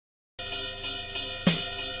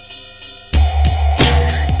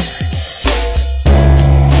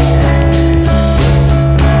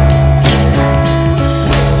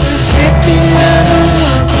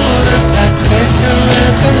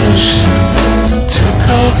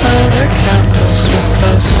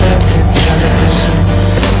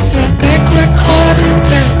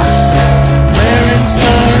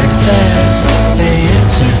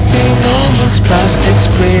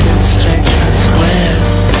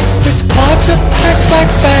looks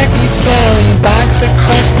like baggy flowing bags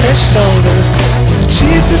across their shoulders.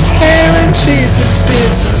 Jesus hair and Jesus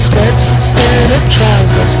beards and skirts instead of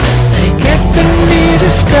trousers. They get the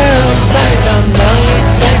neatest girls, I don't know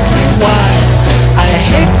exactly why. I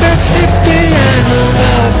hate those hippie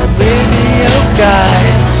analog video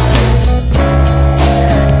guys.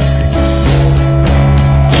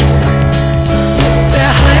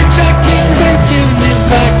 They're hijacking the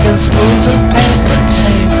univac and spools of paper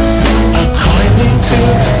tape, are coiling to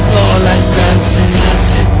the floor like dancing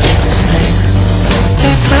acid paper snakes.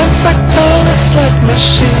 They've ransacked all the slot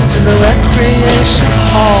machines in the recreation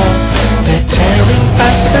hall. They're tearing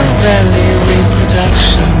Vasarelli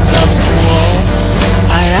reproductions of the wall.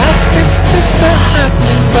 I ask, is this a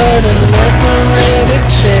happening, but a liberated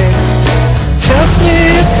chick tells me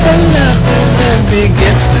it's 11 and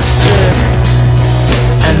begins to strip.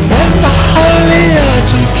 And when the holy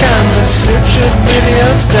orgy camera suture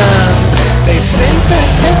video's done, they sing the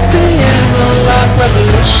hippie analog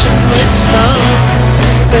revolutionary song.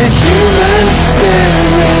 The human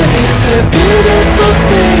spirit is a beautiful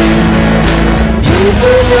thing.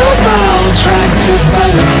 Even your ball tractors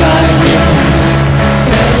butterfly wings.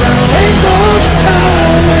 There are rainbow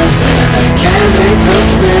colors in a chemical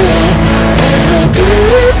spill. There are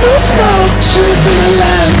beautiful sculptures in a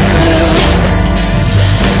landfill.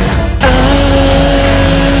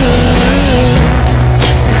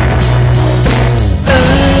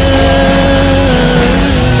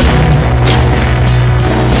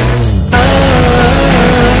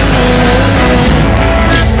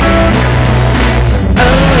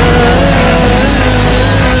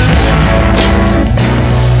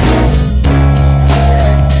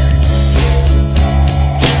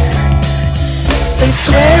 They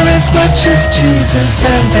swear as much as Jesus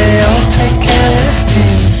and they all take LSD.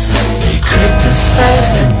 They criticize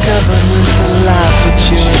the government and laugh at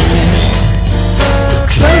you and me. The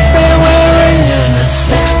clothes they wear are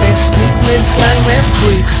unisex, they speak weird slang, they're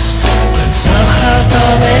freaks. But somehow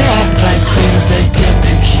though they act like queens, they get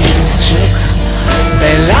the cutest chicks.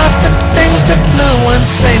 They laugh at things that no one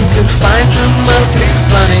sane could find remotely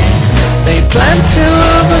funny. They plan to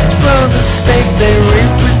overthrow the state, they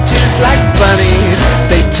reproduce like bunnies.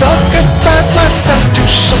 They talk about my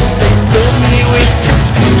sanctuary, they fill me with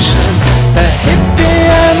confusion. The hippie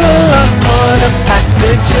analog Portapak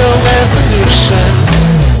video revolution.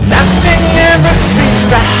 Nothing ever seems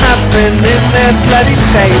to happen in their bloody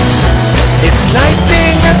tapes. It's like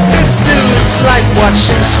being at the zoo, it's like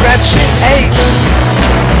watching scratching apes.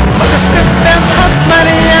 Most of them have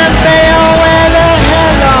money and they all wear their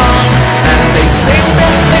hair long. And they sing the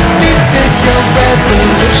hippie video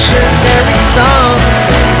revolutionary song.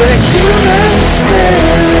 The human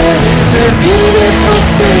spirit is a beautiful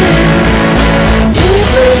thing.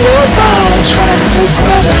 Even your ball tractors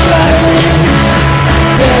butterfly wings.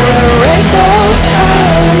 There are rainbow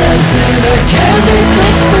colors in a chemical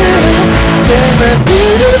spill. There are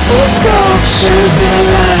beautiful sculptures in a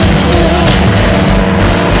landfill.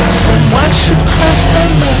 Someone should cross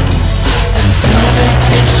them up and fill their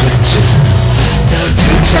tapes with chisel. They'll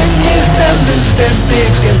do 10 years, they'll lose their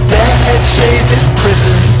beards, get their heads shaved in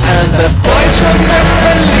prison. And the boys from the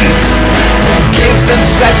police will give them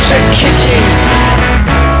such a kicking.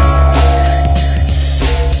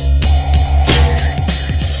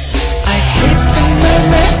 I hate them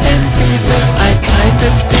and I envy them, I kind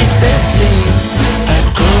of dig their scene. I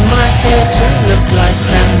grow my hair to look like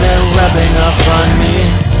them, they're rubbing off on me.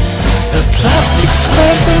 The plastic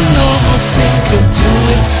squares a normal scene could do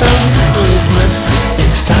with some improvement.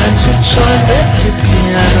 It's time to join the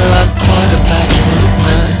hippie analog Portapak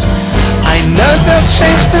movement. I know they'll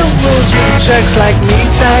change the rules with jerks like me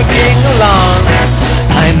tagging along.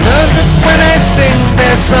 I know that when I sing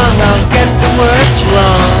their song I'll get the words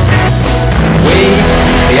wrong. We,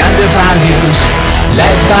 the undervalued,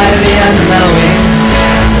 led by the unknowing,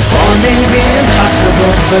 performing the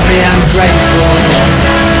impossible for the ungrateful.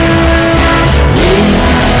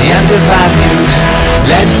 The undervalued,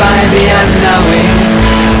 led by the unknowing,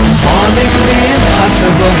 performing the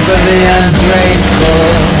impossible for the ungrateful.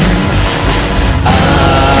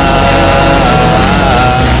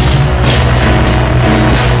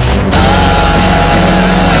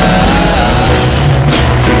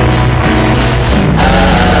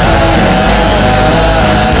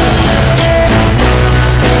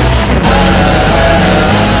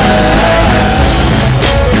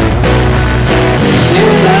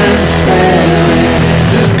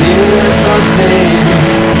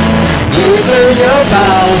 Even your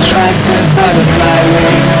bowel tractors butterfly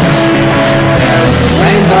wings.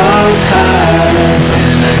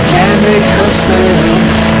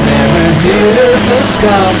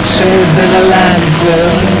 sculptures in a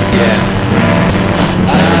landfill. Yeah.